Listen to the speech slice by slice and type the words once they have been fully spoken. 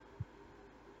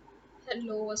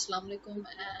Hello, Assalamu alaikum,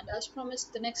 and as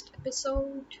promised, the next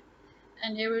episode.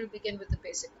 And here we'll begin with the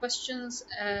basic questions.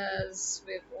 As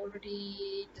we've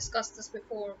already discussed this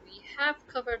before, we have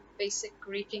covered basic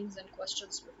greetings and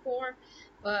questions before,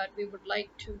 but we would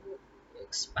like to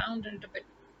expound it a bit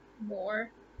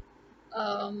more.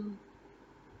 Um,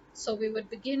 so we would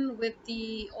begin with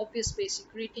the obvious basic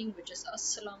greeting, which is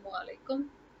Assalamu alaikum,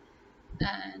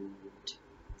 and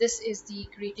this is the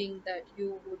greeting that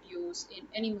you would use in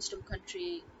any Muslim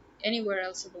country, anywhere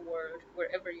else in the world,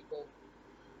 wherever you go.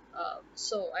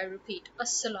 So I repeat,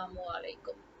 Assalamu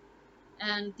alaikum.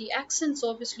 And the accents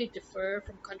obviously differ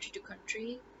from country to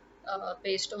country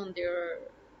based on their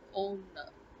own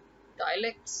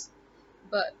dialects,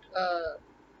 but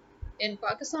in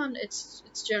Pakistan,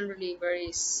 it's generally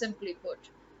very simply put.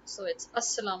 So it's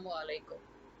Assalamu alaikum,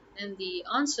 and the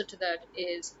answer to that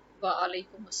is Wa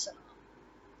alaikum assalam,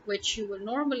 which you will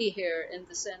normally hear in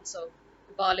the sense of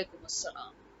Walaikum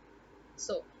Assalam.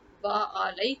 So, Wa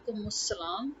alaikum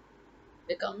assalam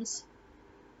becomes,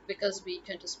 because we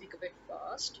tend to speak a bit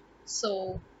fast,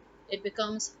 so it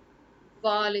becomes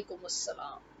Walaikum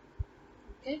Assalam.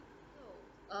 Okay?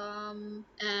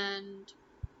 And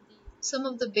some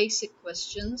of the basic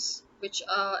questions, which,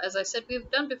 as I said,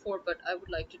 we've done before, but I would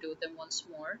like to do them once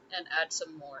more and add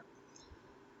some more.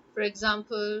 For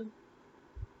example,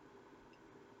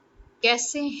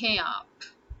 कैसे हैं आप?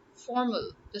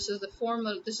 Formal. This is the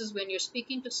formal. This is when you're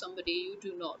speaking to somebody you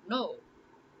do not know.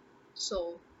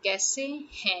 So, कैसे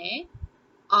हैं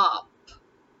आप?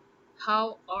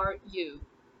 How are you?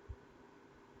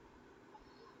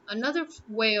 Another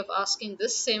way of asking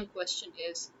this same question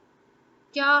is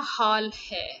क्या हाल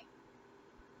है?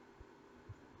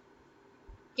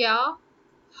 क्या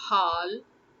हाल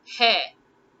है?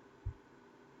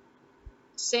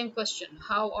 Same question.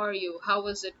 How are you? How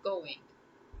is it going?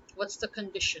 What's the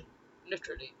condition?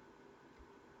 Literally.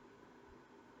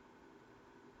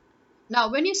 Now,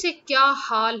 when you say kya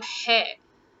hal hai,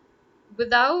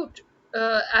 without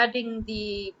adding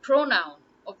the pronoun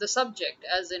of the subject,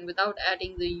 as in without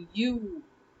adding the you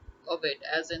of it,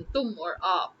 as in tum or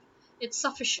aap, it's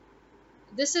sufficient.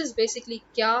 This is basically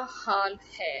kya hal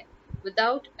hai,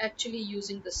 without actually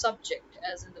using the subject,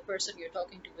 as in the person you're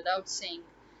talking to, without saying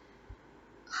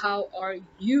how are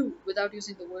you, without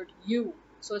using the word you.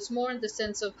 So it's more in the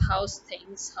sense of how's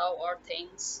things, how are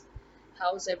things,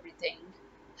 how's everything,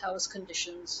 how's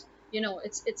conditions.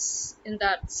 It's in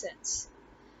that sense.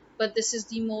 But this is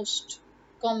the most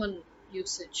common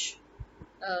usage,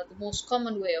 the most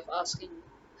common way of asking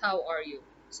how are you.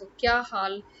 So kya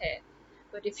hal hai.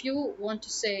 But if you want to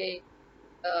say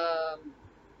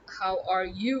how are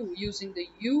you using the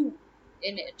you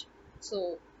in it,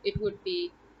 so it would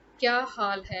be क्या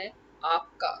हाल है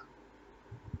आपका.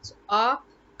 So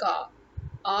आपका,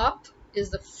 आप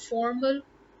is the formal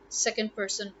second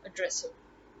person addressal.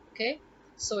 Okay,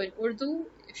 so in Urdu,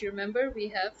 if you remember, we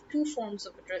have two forms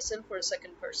of addressal for a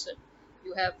second person.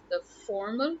 You have the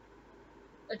formal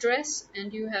address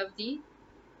and you have the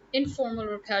informal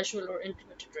or casual or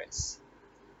intimate address.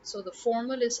 So the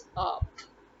formal is आप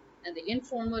and the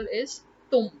informal is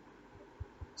तुम.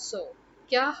 So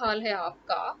क्या हाल है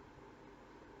आपका,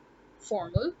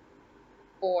 formal,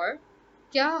 or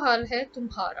क्या हाल है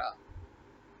तुम्हारा,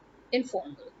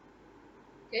 informal.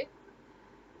 Okay,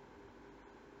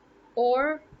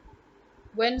 or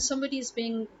when somebody is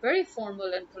being very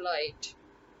formal and polite,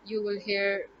 you will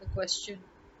hear the question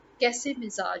कैसे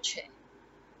मिजाज है.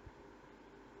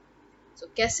 So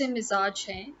कैसे मिजाज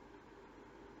है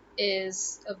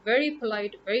is a very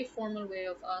polite, very formal way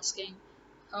of asking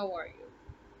how are you,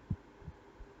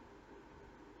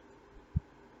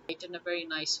 in a very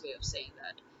nice way of saying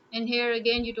that. And here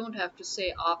again, you don't have to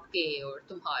say आपके or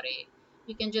तुम्हारे.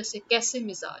 You can just say कैसे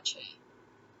मिजाज है.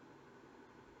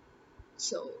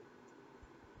 So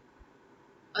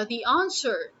the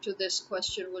answer to this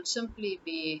question would simply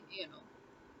be,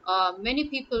 many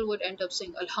people would end up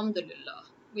saying Alhamdulillah,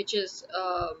 which is,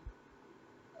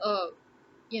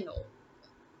 you know,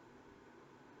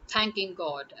 thanking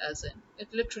God, as in,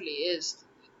 it literally is.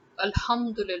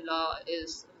 Alhamdulillah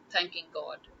is thanking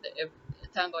God,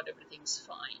 thank God everything's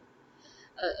fine.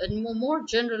 A more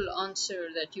general answer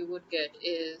that you would get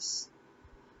is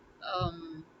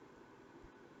um,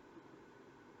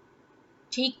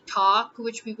 Teak talk,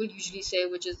 which people usually say,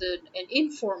 which is an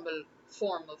informal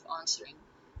form of answering,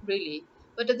 really.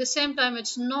 But at the same time,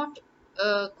 it's not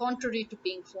contrary to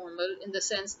being formal in the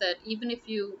sense that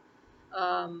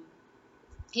um,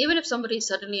 even if somebody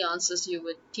suddenly answers you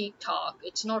with teak talk,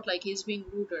 it's not like he's being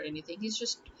rude or anything. He's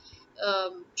just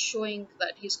showing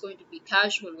that he's going to be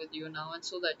casual with you now, and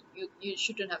so that you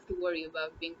shouldn't have to worry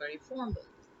about being very formal.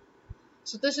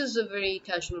 So this is a very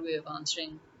casual way of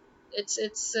answering. It's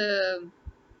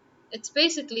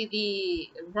basically the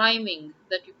rhyming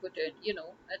that you put in.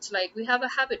 It's like we have a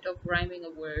habit of rhyming a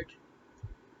word,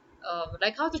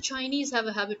 like how the Chinese have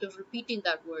a habit of repeating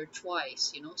that word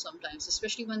twice, sometimes,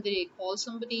 especially when they call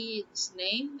somebody's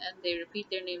name and they repeat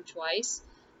their name twice.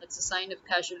 That's a sign of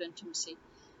casual intimacy.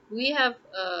 We have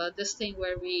this thing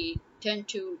where we tend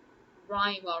to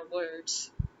rhyme our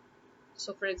words.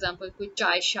 So, for example,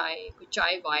 kuchai shai,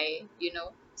 kuchai vai,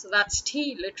 So that's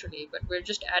tea, literally, but we're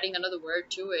just adding another word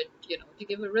to it, to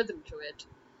give a rhythm to it.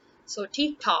 So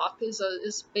TikTok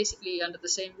is basically under the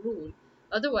same rule.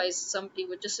 Otherwise, somebody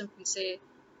would just simply say,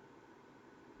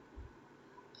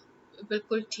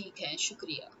 "Bilkul theek hai,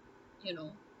 shukriya." You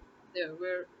know,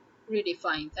 we're really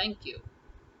fine, thank you.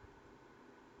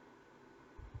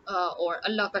 Or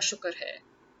Allah ka shukr hai.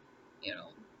 You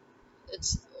know,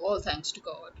 it's all thanks to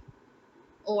God.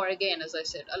 Or again, as I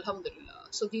said, Alhamdulillah.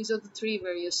 So these are the three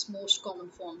various most common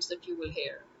forms that you will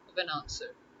hear of an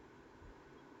answer.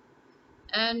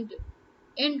 And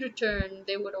in return,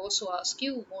 they would also ask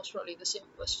you most probably the same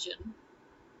question,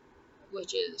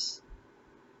 which is,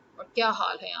 और क्या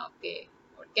हाल है आपके,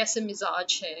 और कैसे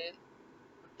मिजाज है,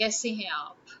 और कैसे हैं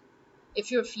आप.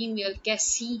 If you're female,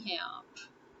 कैसी हैं आप.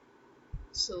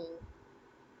 So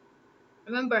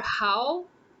remember, how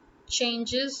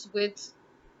changes with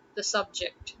the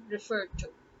subject referred to.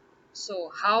 So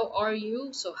how are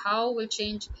you? So how will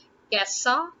change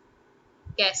कैसा,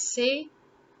 कैसे,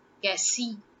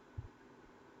 कैसी.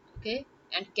 Okay,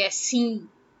 and कैसी.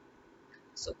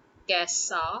 So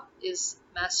कैसा is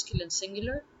masculine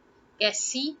singular,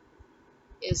 कैसी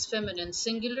is feminine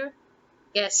singular,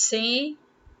 कैसे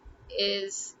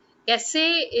is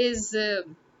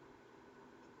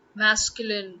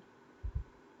masculine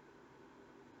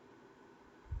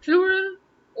plural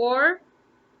or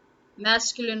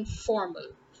masculine formal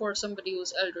for somebody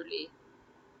who's elderly,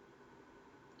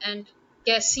 and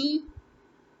कैसी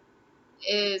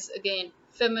is again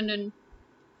feminine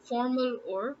formal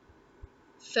or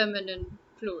feminine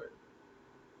plural.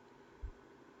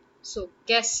 So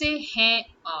कैसे हैं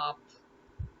आप,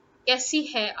 कैसी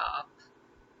है आप.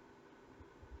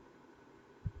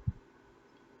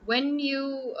 When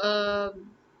you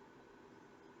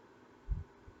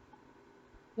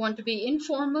want to be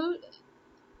informal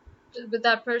with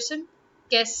that person,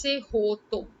 कैसे हो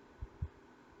तुम.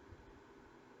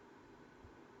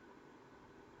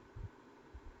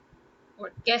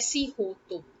 Or कैसी हो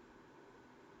तुम.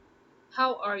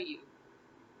 How are you?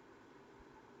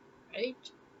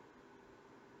 Right?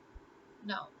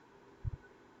 Now,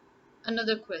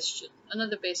 another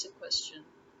basic question.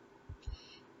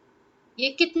 ये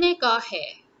कितने का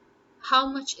है? How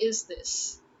much is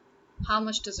this? How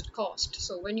much does it cost?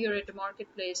 So when you're at a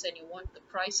marketplace and you want the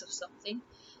price of something,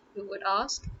 you would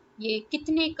ask, ये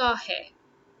कितने का है?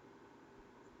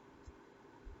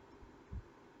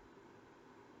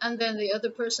 And then the other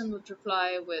person would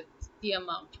reply with the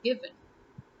amount given.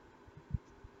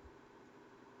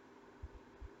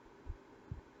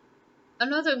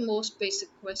 Another most basic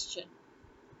question.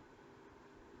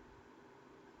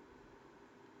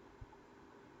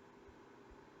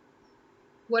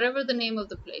 Whatever the name of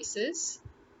the place is,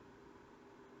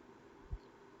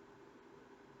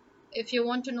 if you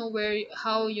want to know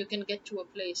how you can get to a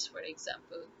place, for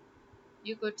example,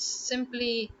 you could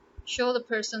simply show the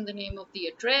person the name of the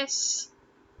address,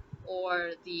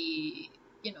 or you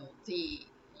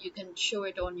can show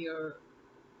it on your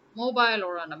mobile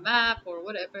or on a map or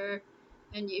whatever.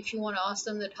 And if you want to ask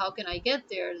them that how can I get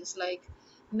there, it's like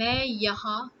मैं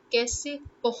यहाँ कैसे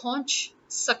पहुँच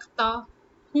सकता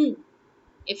हूँ.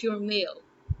 If you're male,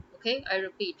 okay, I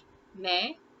repeat,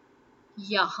 मैं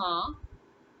यहाँ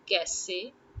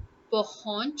कैसे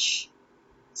पहुँच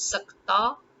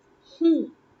सकता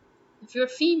हूँ. If you're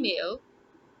female,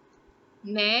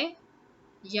 मैं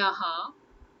यहाँ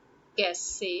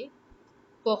कैसे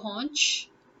पहुँच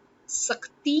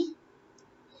सकती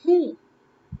हूँ.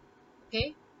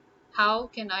 Okay, how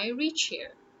can I reach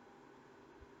here?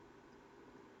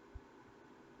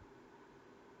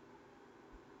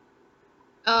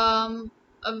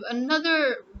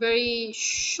 Another very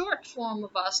short form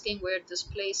of asking where this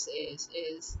place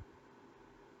is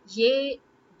ये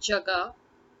जगह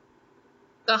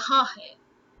कहाँ है,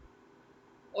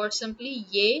 or simply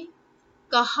ये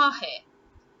कहाँ है.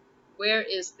 Where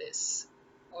is this?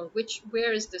 Or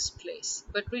where is this place?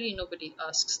 But really nobody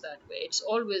asks that way. It's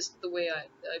always the way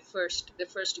the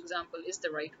first example is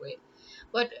the right way.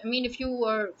 But I mean, if you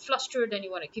are flustered and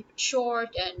you want to keep it short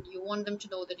and you want them to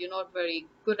know that you're not very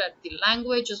good at the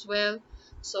language as well,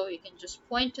 so you can just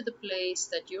point to the place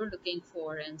that you're looking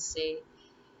for and say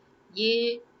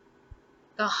ये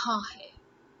कहाँ है?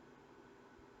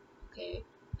 Okay,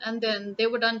 and then they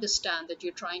would understand that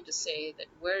you're trying to say that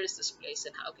where is this place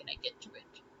and how can I get to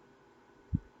it.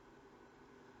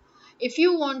 If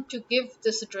you want to give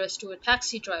this address to a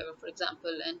taxi driver, for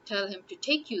example, and tell him to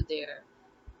take you there,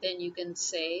 then you can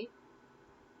say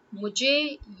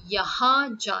मुझे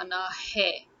यहाँ जाना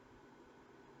है.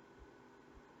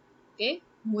 Okay,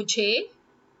 मुझे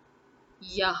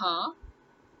यहाँ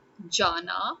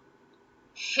जाना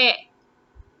है.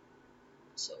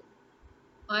 So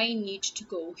I need to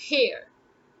go here.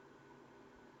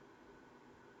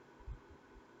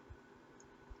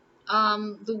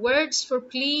 The words for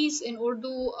please in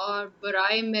Urdu are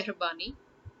baraye meherbani,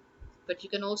 but you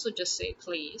can also just say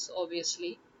please,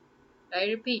 obviously. I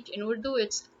repeat, in Urdu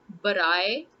it's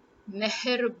baraye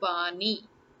meherbani,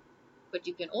 but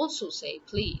you can also say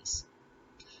please.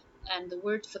 And the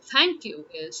word for thank you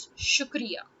is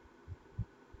shukriya.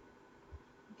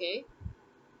 Okay?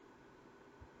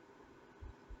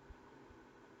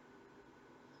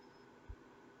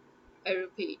 I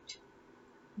repeat,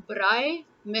 baraye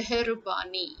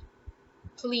meherbani,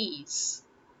 please,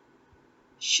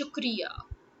 shukriya,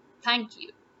 thank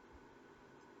you.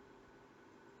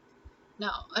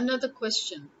 Now, another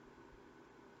question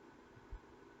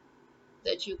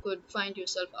that you could find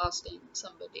yourself asking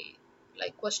somebody,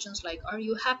 like questions like, are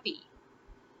you happy?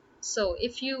 So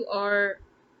if you are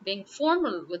being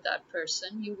formal with that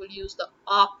person, you will use the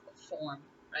aap form,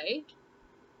 right?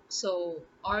 So,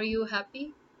 are you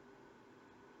happy?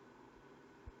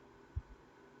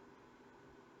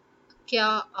 क्या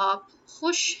आप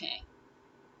खुश हैं?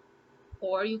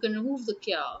 Or you can remove the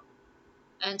kya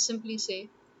and simply say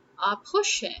आप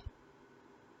खुश हैं.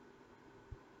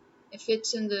 If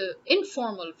it's in the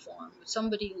informal form,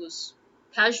 somebody who's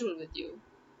casual with you,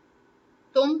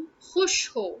 तुम खुश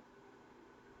हो.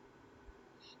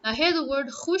 Now here the word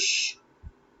खुश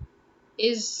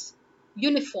is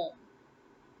uniform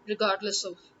regardless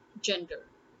of gender.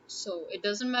 So it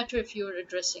doesn't matter if you're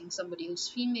addressing somebody who's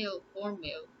female or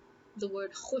male, the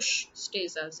word खुश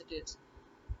stays as it is.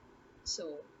 So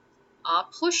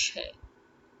आप खुश है?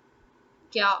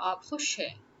 क्या आप खुश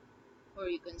है? Or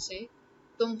you can say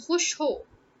तुम खुश हो?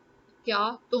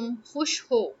 क्या तुम खुश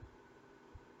हो?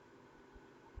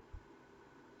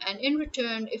 And in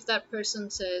return, if that person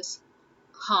says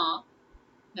हाँ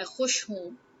मैं खुश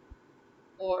हूँ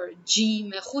or जी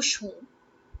मैं खुश हूँ,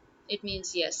 it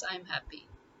means yes, I'm happy.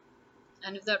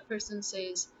 And if that person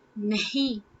says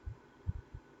नहीं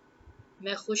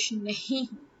मैं खुश नहीं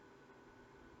हूँ,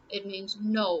 it means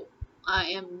no, I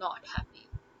am not happy.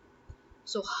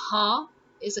 So ha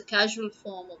is a casual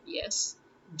form of yes,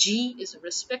 ji is a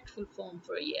respectful form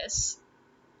for yes,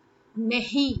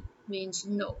 nahi means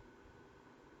no.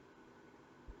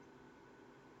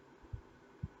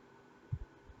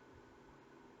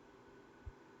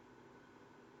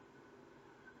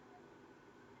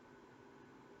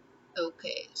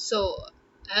 Okay, so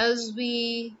as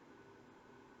we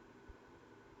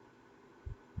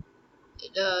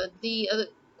the other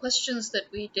questions that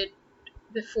we did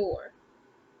before,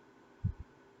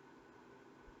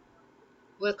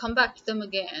 we'll come back to them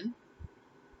again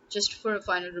just for a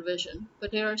final revision,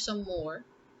 but here are some more.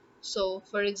 So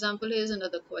for example, here's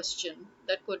another question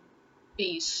that could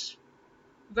be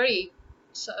very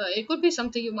it could be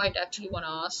something you might actually want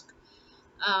to ask.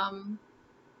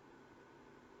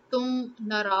 तुम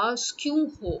नाराज क्यों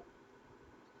हो?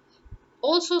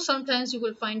 Also, sometimes you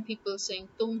will find people saying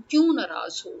तुम क्यों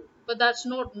नाराज हो? But that's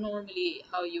not normally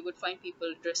how you would find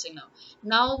people dressing now.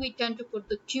 Now we tend to put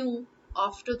the क्यों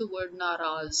after the word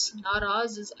नाराज.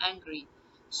 नाराज is angry.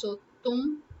 So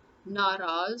तुम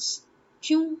नाराज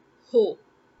क्यों हो?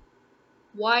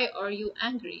 Why are you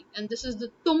angry? And this is the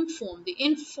तुम form, the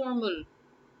informal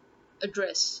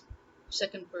address,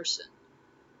 second person.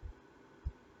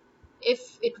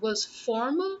 If it was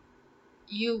formal,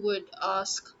 you would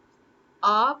ask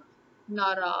आप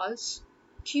नाराज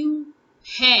क्यों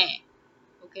हैं?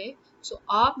 Okay, so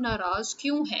आप नाराज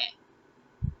क्यों हैं?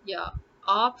 या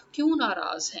आप क्यों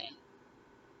नाराज हैं?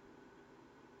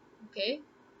 Okay,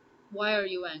 why are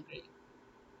you angry?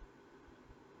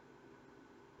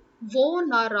 वो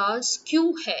नाराज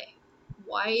क्यों है?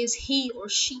 Why is he or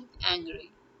she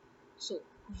angry? So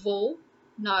वो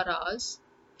नाराज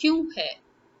क्यों है?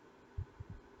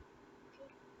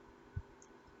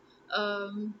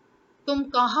 तुम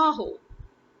कहाँ हो?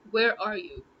 Where are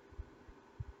you?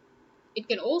 It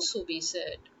can also be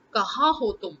said कहाँ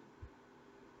हो तुम?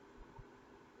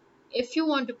 If you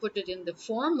want to put it in the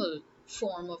formal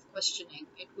form of questioning,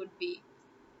 it would be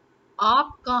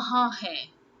आप कहाँ हैं?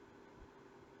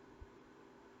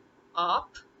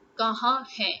 आप कहाँ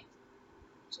हैं?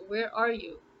 So where are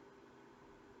you?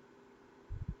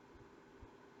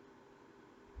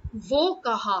 वो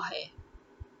कहाँ है?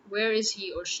 Where is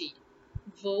he or she?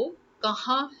 वो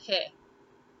कहाँ है?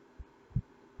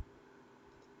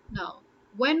 Now,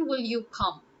 when will you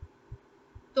come?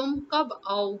 तुम कब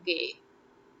आओगे?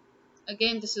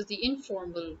 Again, this is the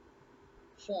informal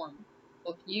form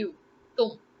of you.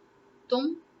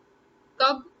 तुम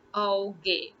कब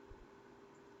आओगे?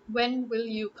 When will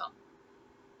you come?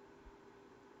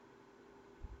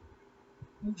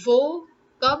 वो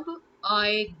कब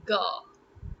आएगा?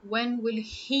 When will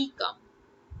he come?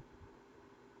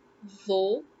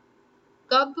 वो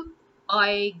कब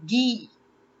आएगी?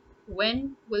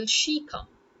 When will she come?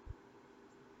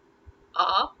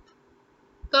 आप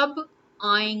कब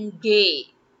आएंगे?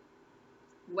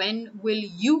 When will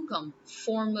you come?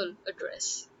 Formal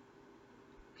address.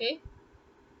 Okay?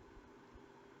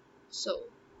 So,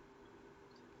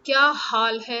 क्या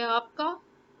हाल है आपका?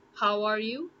 How are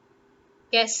you?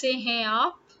 कैसे हैं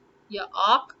आप? या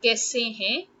आप कैसे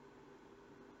हैं?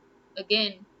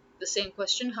 Again, the same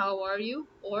question, how are you?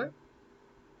 Or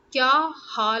क्या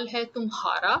हाल है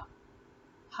तुम्हारा?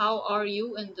 How are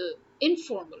you in the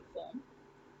informal form?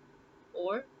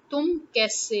 Or तुम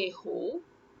कैसे हो?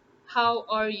 How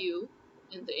are you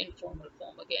in the informal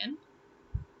form again?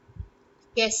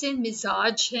 कैसे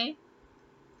मिजाज हैं?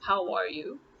 How are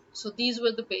you? So these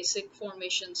were the basic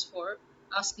formations for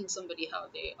asking somebody how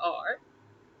they are,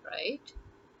 right?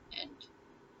 And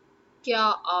क्या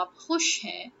आप खुश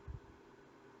हैं?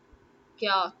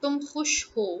 क्या तुम खुश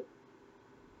हो?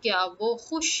 क्या वो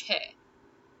खुश है?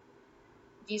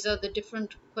 These are the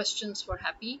different questions for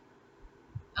happy.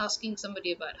 Asking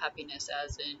somebody about happiness,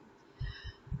 as in,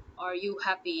 are you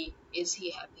happy? Is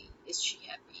he happy? Is she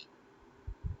happy?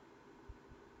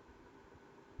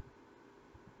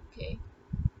 Okay.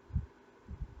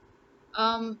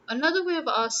 Another way of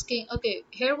asking, okay,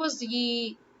 here was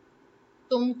the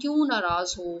तुम क्यों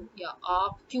नाराज हो या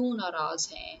आप क्यों नाराज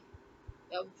हैं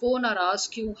या वो नाराज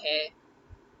क्यों है.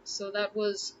 So that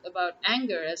was about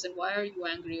anger, as in why are you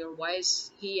angry, or why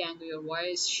is he angry, or why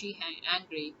is she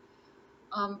angry.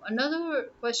 Another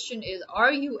question is,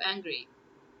 are you angry?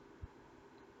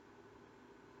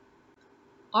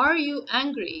 Are you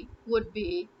angry would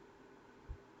be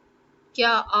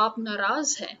क्या आप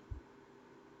नाराज हैं?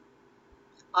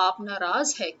 आप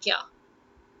नाराज है क्या?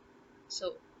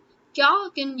 So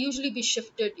kya can usually be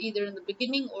shifted either in the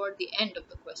beginning or the end of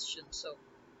the question. So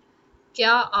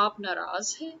क्या आप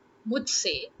नाराज हैं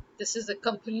मुझसे? This is a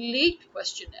complete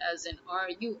question, as in, are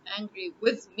you angry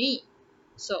with me?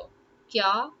 So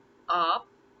क्या आप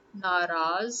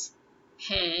नाराज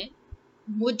हैं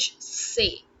मुझसे?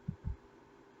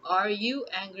 Are you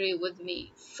angry with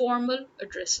me? Formal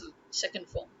addressal, second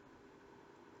form.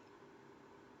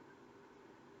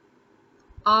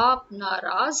 आप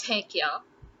नाराज हैं क्या?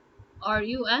 Are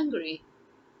you angry?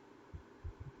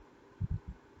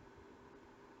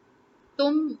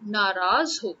 तुम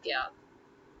नाराज हो क्या?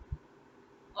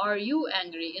 Are you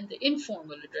angry in the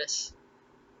informal address?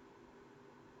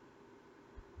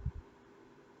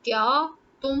 क्या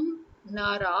तुम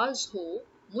नाराज हो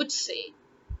मुझसे?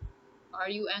 Are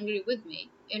you angry with me?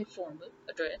 Informal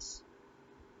address.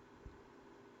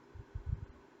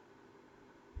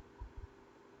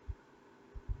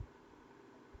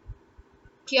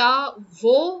 क्या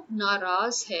वो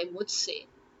नाराज है मुझसे?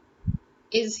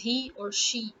 Is he or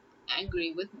she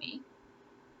angry with me?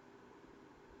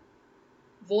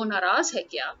 वो नाराज है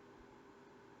क्या?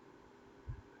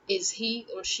 Is he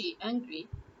or she angry?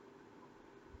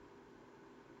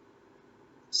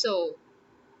 So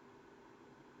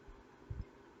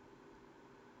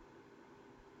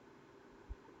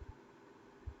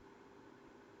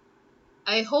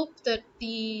I hope that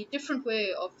the different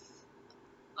way of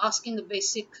asking the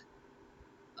basic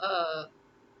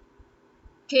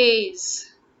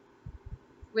K's,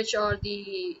 which are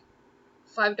the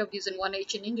 5 W's and 1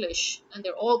 H in English, and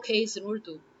they're all K's in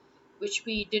Urdu, which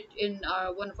we did in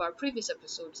one of our previous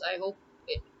episodes. I hope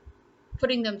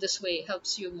putting them this way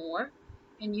helps you more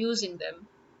in using them.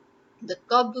 The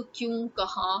kab, kyun,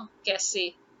 kahan,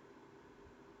 kaise.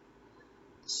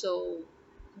 So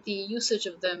the usage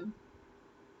of them.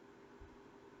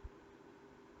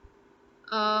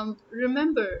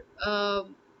 Remember,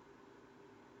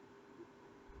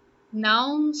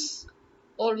 nouns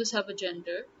always have a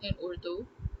gender in Urdu.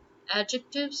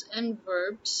 Adjectives and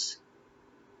verbs,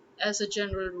 as a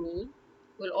general rule,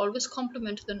 will always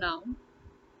complement the noun.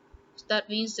 So that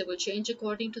means they will change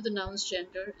according to the noun's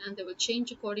gender, and they will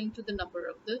change according to the number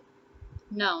of the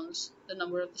nouns, the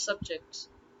number of the subjects,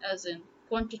 as in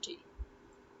quantity.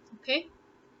 Okay?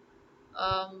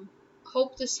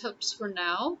 hope this helps for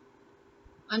now.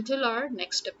 Until our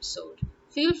next episode,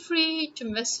 feel free to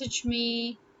message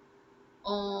me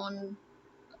on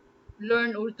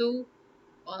Learn Urdu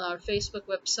on our Facebook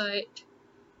website.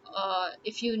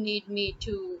 If you need me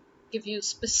to give you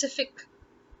specific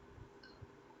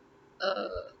uh,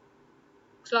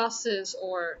 classes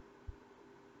or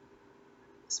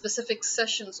specific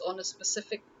sessions on a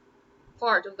specific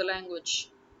part of the language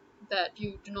that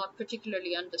you do not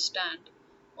particularly understand,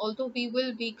 although we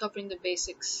will be covering the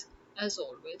basics as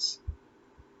always.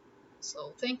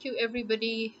 So, thank you,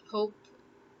 everybody. Hope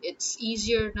it's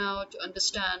easier now to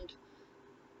understand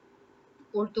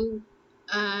Urdu,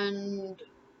 and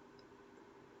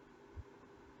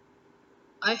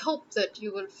I hope that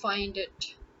you will find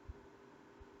it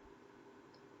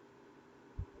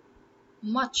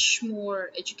much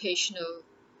more educational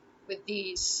with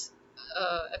these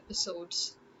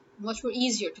episodes, much more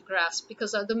easier to grasp,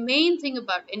 because the main thing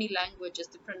about any language is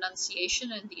the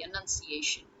pronunciation and the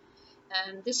enunciation.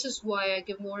 And this is why I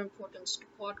give more importance to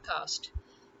podcast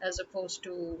as opposed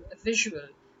to a visual,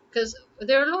 because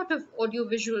there are a lot of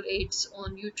audio-visual aids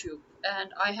on YouTube,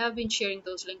 and I have been sharing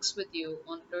those links with you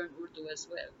on Learn Urdu as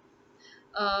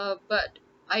well. But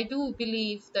I do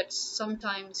believe that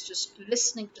sometimes just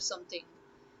listening to something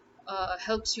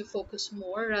helps you focus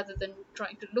more rather than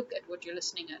trying to look at what you're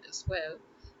listening at as well.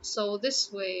 So this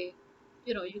way,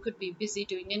 you could be busy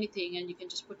doing anything and you can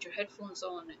just put your headphones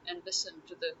on and listen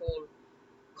to the whole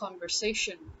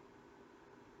conversation,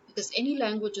 because any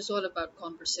language is all about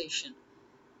conversation.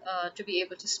 To be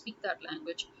able to speak that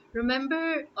language.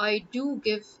 Remember, I do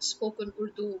give spoken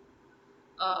Urdu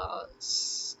uh,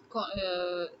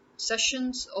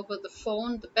 sessions over the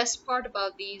phone. The best part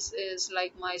about these is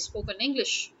like my spoken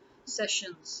English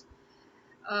sessions.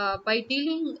 By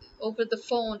dealing over the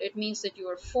phone, it means that you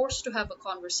are forced to have a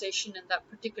conversation in that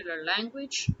particular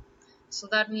language. So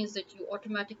that means that you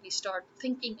automatically start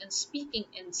thinking and speaking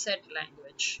in said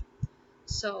language.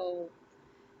 So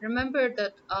remember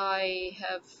that I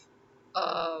have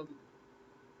um,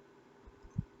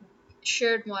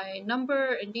 shared my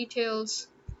number and details,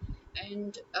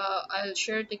 and I'll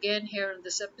share it again here in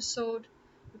this episode.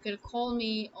 You can call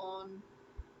me on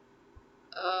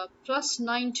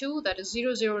 +92, that is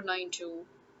 0092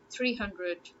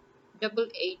 300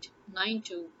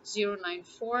 8892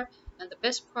 And the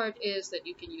best part is that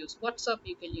you can use WhatsApp,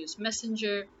 you can use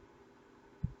Messenger,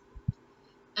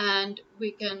 and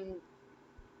we can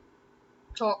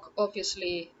talk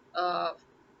obviously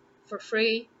for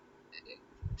free,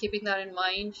 keeping that in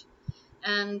mind.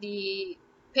 And the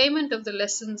payment of the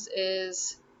lessons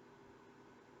is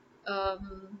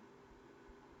um,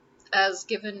 as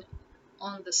given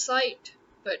on the site,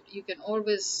 but you can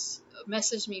always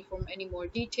message me for any more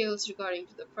details regarding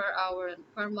to the per hour and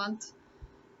per month.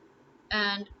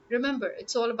 And remember,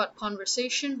 it's all about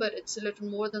conversation, but it's a little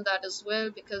more than that as well,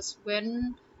 because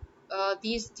when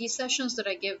these sessions that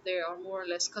I give there are more or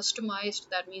less customized.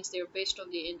 That means they're based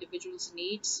on the individual's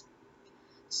needs.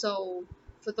 So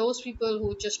for those people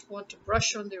who just want to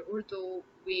brush on their Urdu,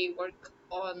 we work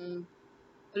on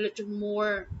a little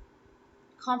more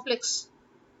complex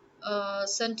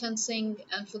sentencing,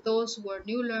 and for those who are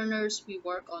new learners, we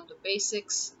work on the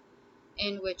basics,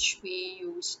 in which we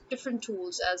use different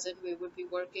tools, as in we would be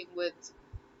working with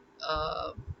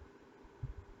uh,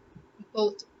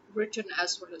 both written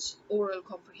as well as oral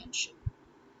comprehension.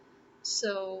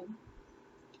 So,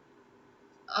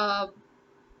 uh,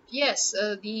 yes,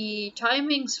 the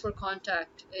timings for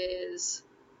contact is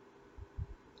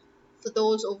for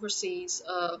those overseas.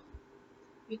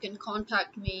 You can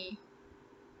contact me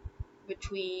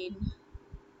between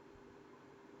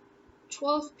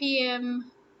 12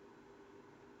 p.m.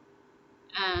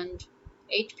 and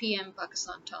 8 p.m.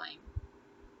 Pakistan time.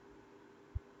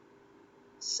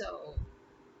 So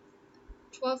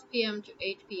 12 p.m. to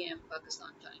 8 p.m. Pakistan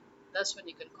time. That's when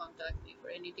you can contact me for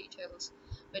any details.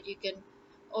 But you can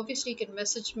obviously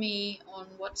message me on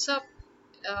WhatsApp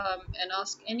and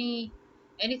ask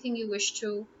anything you wish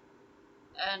to,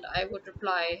 and I would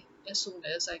reply as soon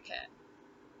as I can.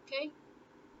 Okay.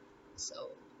 So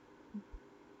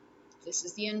this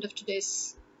is the end of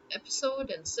today's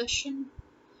episode and session.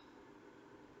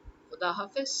 Khuda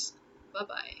Hafiz. Bye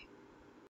bye.